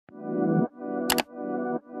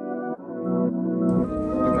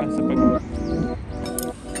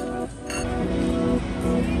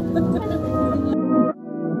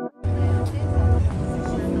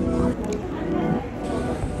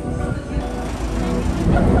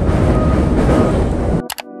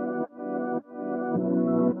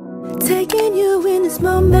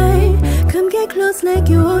smell me. Come get close like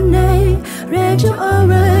you own name. Read your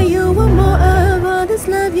aura, you want more of all this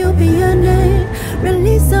love, you'll be your name.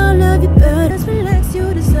 Release all of your burdens, relax, you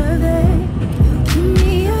deserve it. Give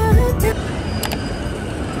me a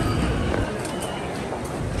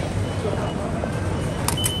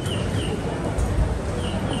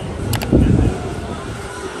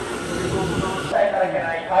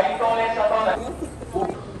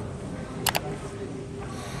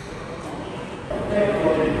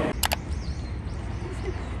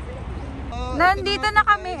Nandito na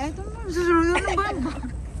kami. Ito mo, susunod na ba?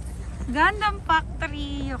 Gundam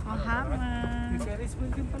Factory, Yokohama.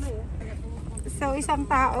 So, isang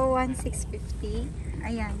tao, 1,650.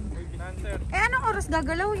 Ayan. Anong oras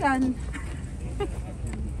gagalaw yan?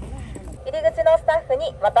 入り口のスタッフ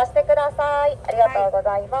に渡してください。ありがとうご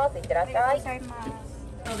ざいます。いってらっしゃい。ありが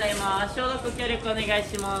とうございます。消毒協力お願い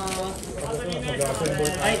します。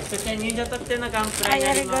はい、そして入場特典のガンプラに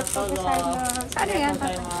なります。どうぞ。ありがとうご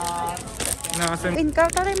ざいます。Incal,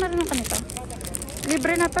 taray marunong ka nito.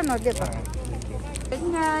 Libre na to, no? Diba?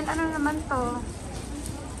 Ganyan. Ano naman to?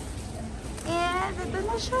 Yes, ito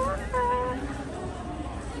na siya.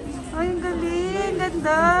 Ay, ang galing.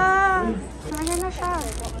 Ganda. Ayan na siya.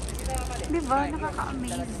 Diba?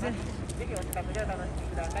 Nakaka-amaze.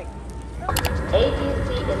 ATC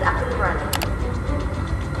is up and running.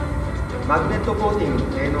 マグネットコーティング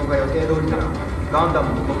性能が予定通りならガンダ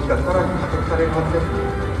ムの動きがさらに加速されるはずです。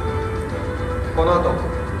この後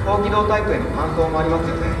高機動タイプへの搬送もあります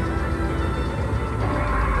よね。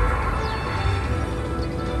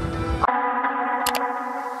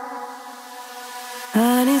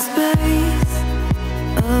Honey space,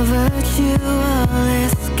 a virtual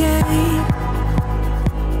escape.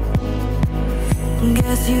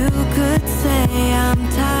 Guess you could say I'm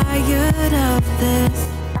tired of this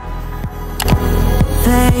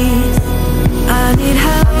phase. I need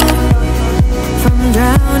help from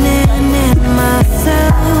drowning in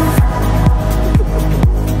myself.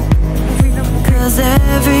 'Cause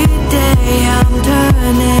every day I'm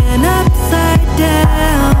turning upside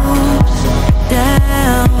down,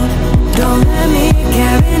 down. Don't let me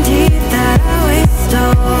guarantee that I waste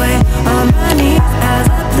away on my knees as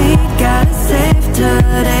I bleed. Gotta save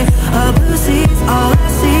today. A blue sea's all I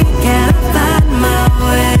see. Can I find my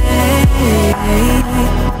way?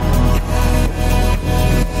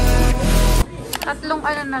 Tatlong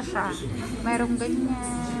ano na siya. Merong ganyan.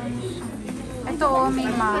 Ito oh, may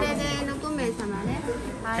mouth. これで6名様ね。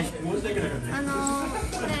はい。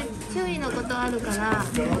注意のことあるから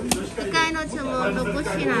2回の注文6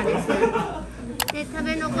品です。で食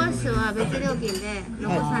べ残しは別料金で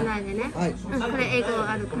残さないでね。これ英語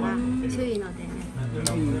あるから注意のでね。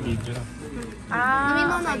飲み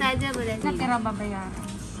物大丈夫です。 Natira babayaran.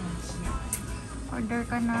 Order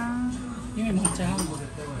ka ng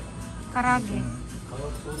karage.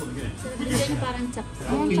 Ayan,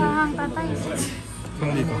 tsahang tatay.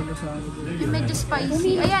 Yung medyo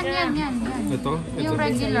spicy. Ayan, yan. Ito? Yung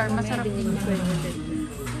regular, masarap din yan.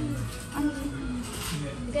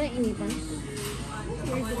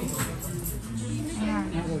 Ayan.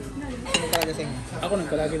 Ako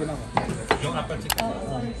nagkalagi din ako. Yung apple chicken.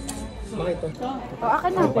 Bakit ito? O,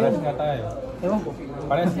 akin na. Parehas nga tayo. Ewan ko.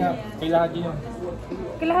 Parehas nga. Kailahaji yun.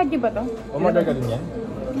 Kilahaji ba to? Umorder ka din yan?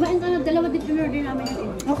 Kumain ka na, dalawa din pinorder namin yun.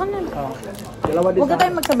 Okay na. Dalawa din. Huwag ka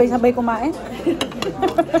tayong magsabay-sabay kumain.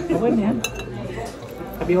 Okay na yan.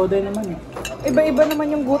 Sabi ho din naman eh. Iba-iba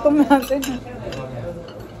naman yung gutom natin.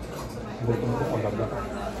 Gutom ko pagkabla.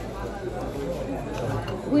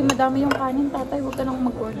 Uy, madami yung kanin, tatay. Huwag ka nang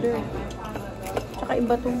mag-order. Tsaka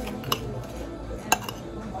iba to.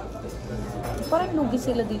 Parang lugi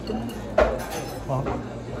sila dito. Ha?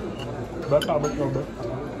 Ba't tabot ka ba?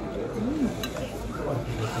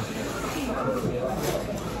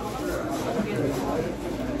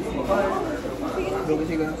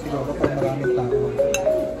 Lugi siguro kapag maraming tao.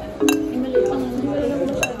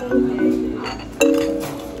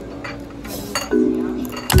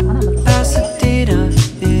 Pasadena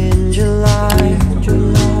in July,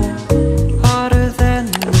 hotter than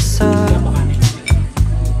the sun.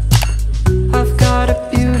 I've got a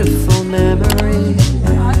beautiful memory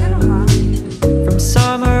from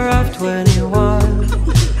summer of 21.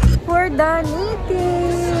 For the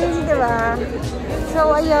knitting, diba?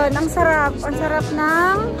 So, ayun, ang sarap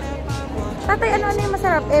ng tatay, ano yung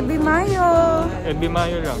masarap? Ebi mayo. Ebi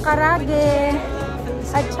mayo lang. Karage.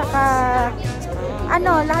 At saka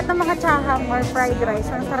lahat ng mga chahang or fried rice.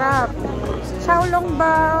 Ang sarap. Xiaolong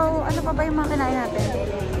bao. Ano pa ba yung mga kinain natin?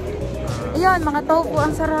 Ayun, mga tofu.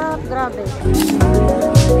 Ang sarap. Grabe.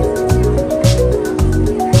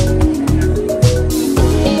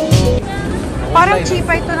 Parang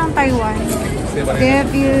chipa ito ng Taiwan.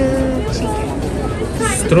 Devil chicken.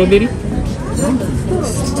 Strawberry?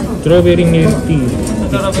 Strawberry milk tea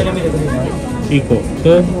 1個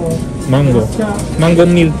とマンゴー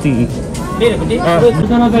ミルクティーあ、こ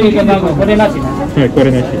れなしね。はい、こ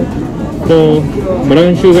れなしとブラ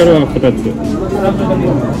ウンシュガーは2つ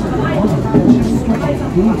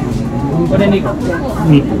これ2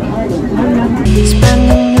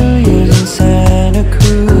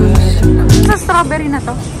 Sa strawberry na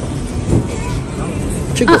to?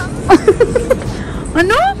 Ichigo.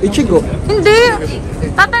 Ano? Ichigo. Hindi.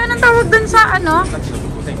 Tatayo ng tawag dun sa ano?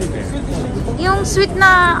 Yung sweet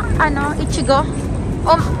na ano, ichigo?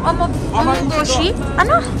 Omeboshi?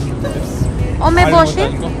 Ano?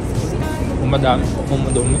 Omeboshi? Umadami.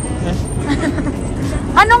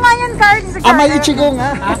 Ano nga yan, Carl? May ichigo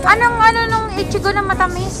nga. Anong nung ichigo na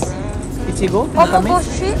matamis? Ichigo?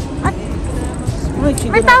 Omeboshi? At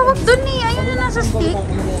may tawag dun eh. Ayun na nasa stick.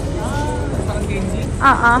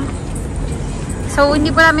 So,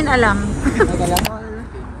 hindi pa namin alam.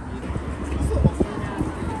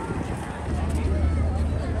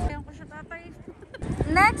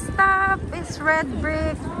 Next stop is Red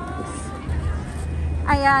Bricks.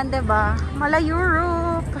 Ayan, diba? Mala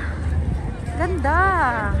Europe. Ganda.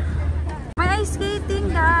 May ice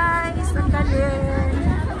skating, guys. Ang galing.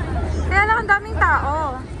 Kaya lang ang daming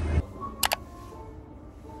tao.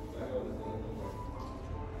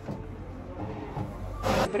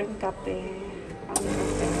 Libreng kape.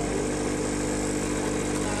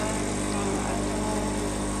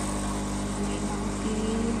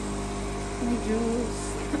 May juice.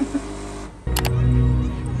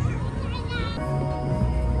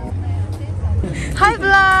 Hi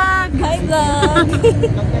vlog! Hi vlog!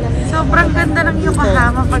 Sobrang ganda ng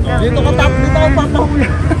Yokohama paggabi. Dito ka papahuli.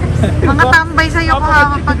 Mga tambay sa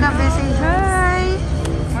Yokohama paggabi. Say hi!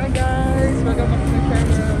 Hi guys! Welcome back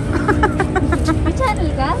to my channel.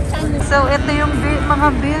 So, ito yung mga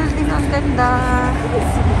building. Ang ganda.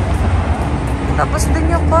 Tapos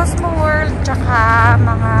din yung Cosmo World. Tsaka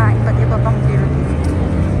mga iba't iba pang building.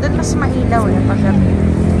 Doon mas mailaw na paggabi.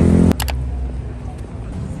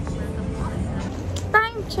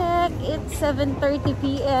 Time check. It's 7:30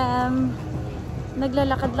 p.m.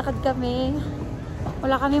 Naglalakad-lakad kami.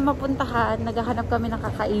 Wala kami mapuntahan. Naghahanap kami ng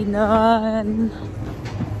kakainan.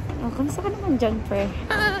 Oh, kamusta ka naman dyan, pre?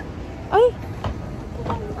 Ay!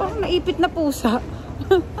 Parang naipit na pusa.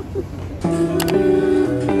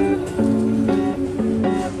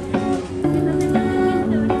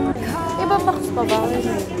 Iba box pa ba?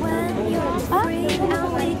 Ah?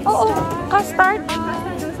 Oo. Custard?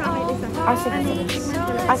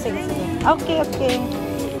 Sige. Okay.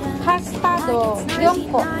 Custado.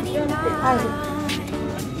 Yongko. Ay.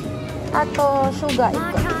 Ato, sugar.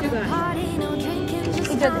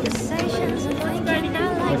 Ijo desu.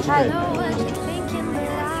 Hi.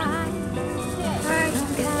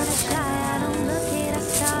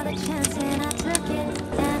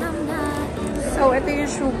 So, ito yung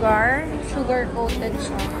sugar. Sugar-coated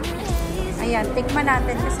siya. Ayan, tikman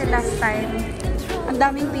natin kasi last time, ang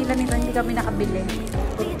daming pila nito, hindi kami nakabili.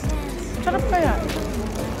 Sarap kaya.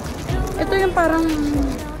 Ito yung parang...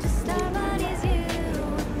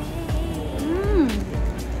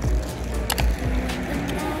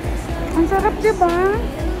 Ang sarap, diba?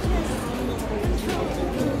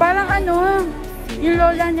 Parang ano, yung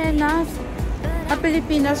Lola Nenas sa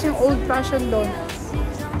Pilipinas, yung old-fashioned doon.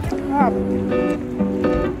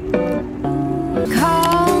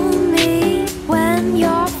 Call me when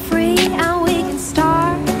you're free and we can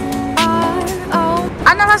start our own.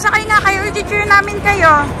 Ano, masakay na kayo? I-cheer namin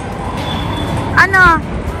kayo. Ano?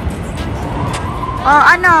 Oh,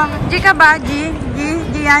 ano? G ka ba? G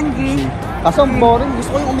yan, G. Kaso ang boring.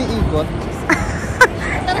 Gusto ko yung umiikot.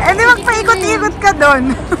 Eh, di magpaikot-ikot ka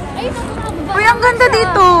doon. Uy, ang ganda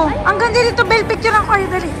dito. Ang ganda dito. Bell picture ako kayo.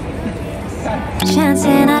 Dali. Chance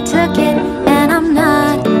and I took it and I'm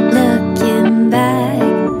not looking back.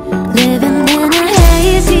 Living in a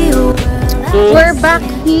hazy world. We're back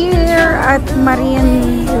here at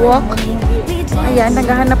Marian Walk. Ayan,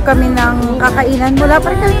 naghahanap kami ng kakainan. Wala pa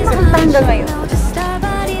rin kami makita hanggang ngayon.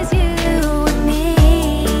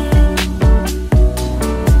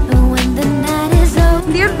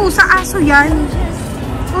 Hindi yun po sa aso yan.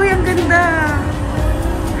 Uy, ang ganda.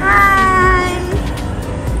 Hi!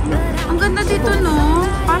 Ang ganda dito, no?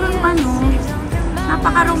 Parang ano,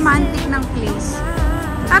 napaka-romantic ng place.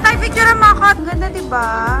 Tatay, picture mo ako. Ang ganda,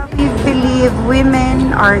 diba? We believe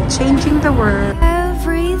women are changing the world.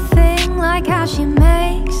 Everything like how she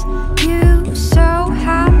makes you so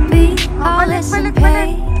happy. I'll listen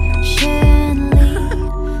patiently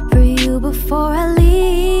for you before I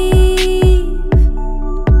leave.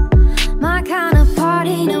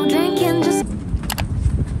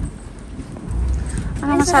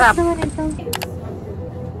 Sarap naman ito.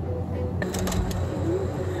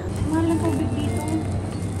 Mahal ng tubig dito.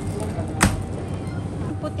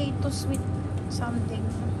 Potato sweet something.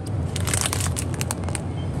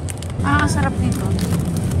 Sarap nito.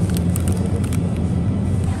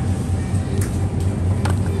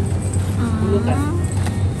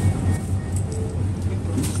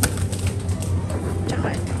 Tsaka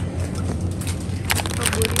ito.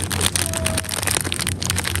 Paborito.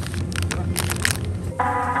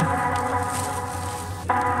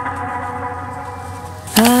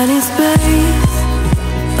 Honey space,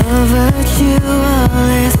 a virtual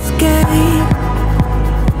escape.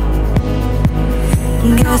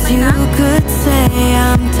 Guess you could say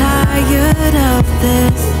I'm tired of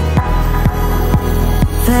this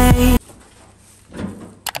fate.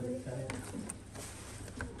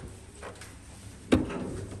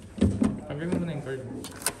 Pagawin mo na yung card.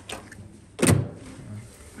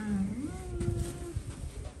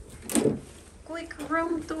 Quick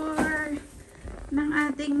room tour ng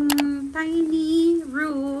ating tiny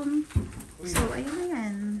room. So, ayun na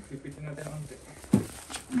yan. Pipitin natin ang konti.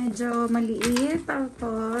 Medyo maliit.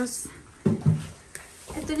 Tapos,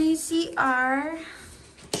 ito na yung CR.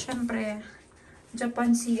 Siyempre,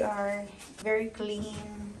 Japan CR. Very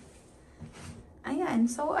clean.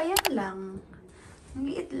 Ayan. So, ayan lang. Ang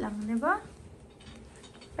liit lang, di ba?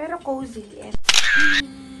 Pero cozy.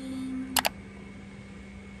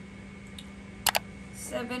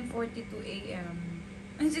 7:42 AM.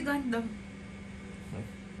 Ay, si Gundam.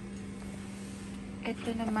 Ito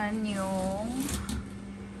naman yung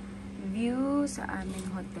view sa aming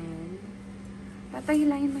hotel.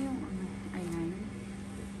 Tatahilayin mo yung ano. Ayan.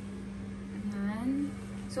 Ayan.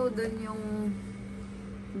 So, doon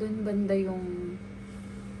banda yung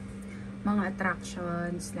mga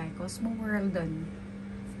attractions like Cosmo World doon.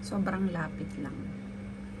 Sobrang lapit lang.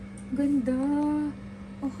 Ganda.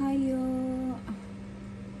 Ohio.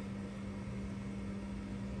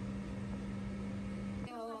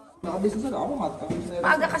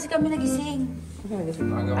 Maaga kasi kami nagising.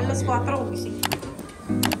 Alas 4 gising.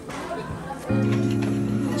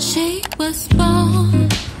 She was born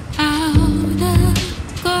out of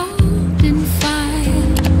golden fire.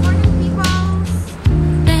 Morning, people.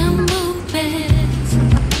 Them movies,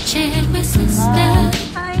 shared with sister.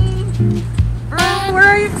 Hi. Where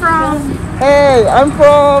are you from? Hey, I'm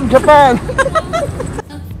from Japan.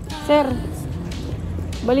 Sir,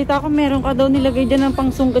 balita ko meron ka daw nilagay dyan ng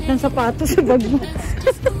pangsungkat ng sapatos sa bag mo.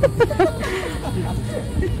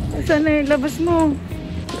 Saan na yung labas mo?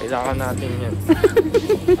 Kailangan natin yan.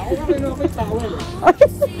 Ako nga kinuha ko yung towel.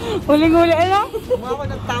 Huling-huli, ano? Kumuha ko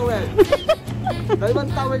ng towel.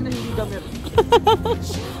 Dalawang towel na hindi damit.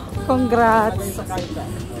 Congrats.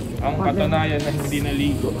 Ang katunayan na hindi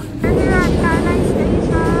naligo.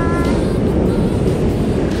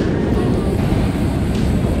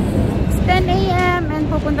 It's 10 AM and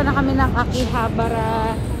pupunta na kami ng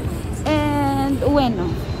Akihabara and Ueno.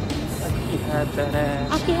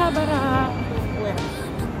 Akihabara.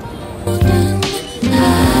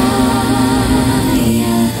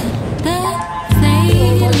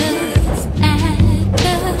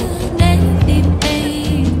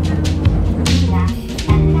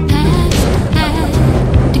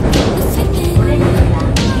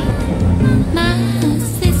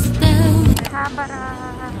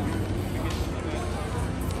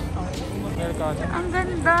 Ang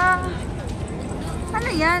ganda. Ano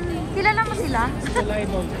yan? Kilala mo sila?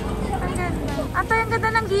 Ang ganda. Atay, ang ganda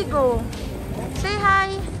ng Gigo. Say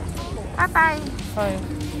hi. Atay. Hi.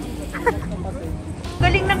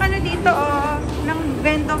 Galing ng ano dito, oh. Ng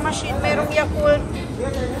vento machine. Merong Yakult.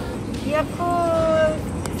 Yakult.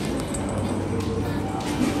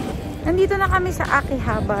 Nandito na kami sa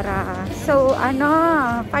Akihabara. So,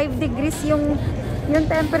 5 degrees yung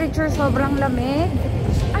temperature. Sobrang lamig.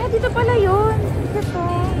 Ah, dito pala yun. Ito.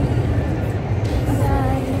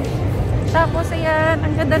 Ayan. Tapos, ayan.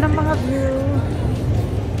 Ang ganda ng mga view.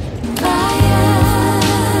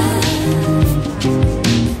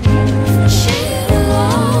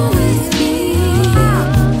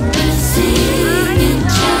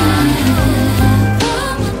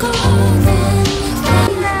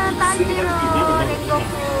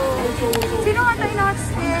 Sino nga tayo lahat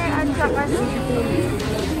at saka si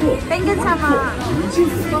Tengen sama. Yung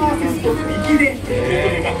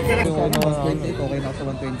 128, okay na ako sa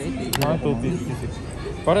 128. Mga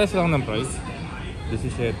 256. Parehas lang ng price.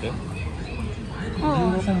 17.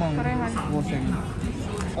 Oo, parehan.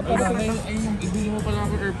 Ibili mo pala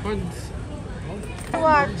ako AirPods.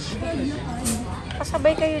 Watch.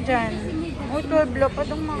 Pasabay kayo dyan. Uy, 12 lo pa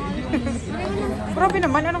itong mga. Grabe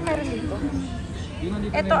naman, anong meron dito?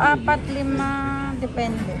 Ito, 4, 5,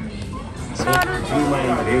 depende. Sorry. 10万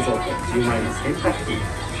円の冷蔵庫、10万円の洗濯機、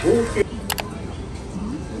合計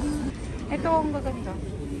Ito ang gaganda.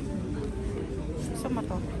 Gusto mo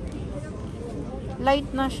to? Light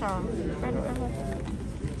na siya. Pero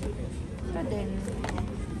ito din.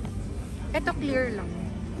 Ito clear lang.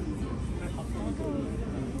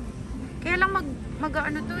 Kaya lang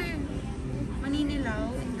mag-ano to eh.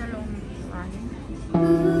 Maninilaw in the long run.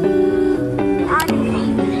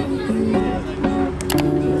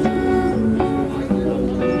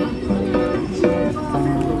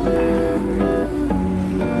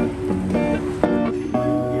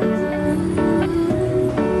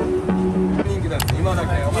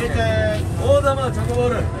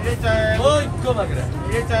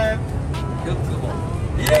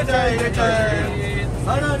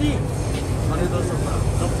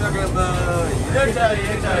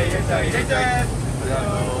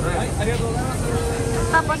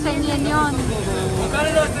 Tapos sa yan yun.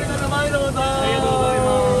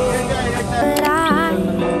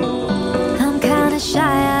 I'm kinda shy,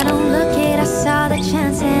 I don't look it. I saw the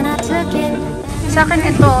chance and I took it. Sa akin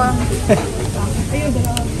ito.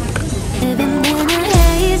 Living in a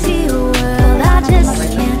hazy world, I just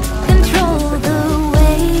can't control the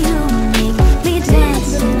way you make me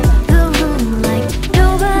dance in the room like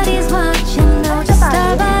nobody's watching. No, just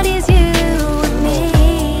our bodies, you and me.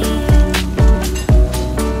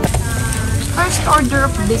 First order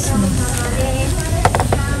of business.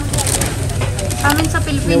 Amin sa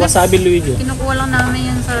Pilipinas. May wasabi, Luigi. Kinukuha lang namin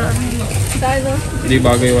yan sa Hindi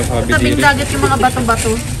bagay wasabi tabing diri. dagat yung mga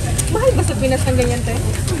bato-bato. Mahal ba sa Pinas ng ganyan, te?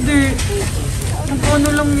 Hindi. Ano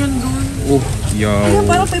lang yun dun. Oh, yaw. Kaya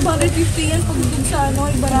parang 550 yan pag dun sa ano,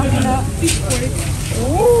 Ibaraki na fish port.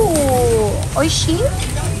 Oh! Oishi?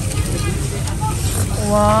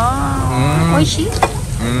 Wow! Oishi?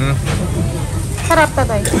 Sarap ta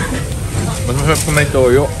tayo. Mas masarap kung may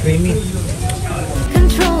toyo. Creamy.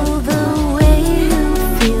 Control the way you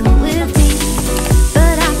feel with me,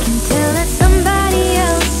 but I can tell that somebody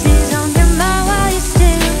else is on your mind while you're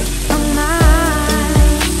still on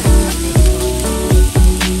mine.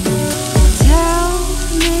 Tell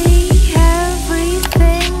me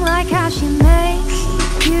everything, like how she makes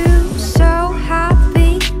you so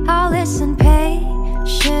happy. I'll listen patiently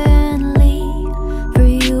for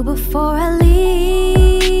you before I leave.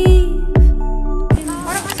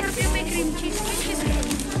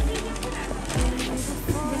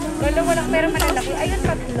 Lolo, walang pera malalaki. Ayun,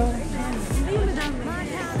 tatlo. Ayun, madami.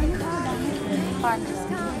 Paano?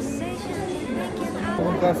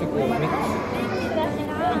 Kung klasiko, mix. I'm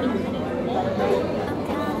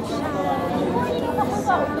kinda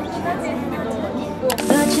shy.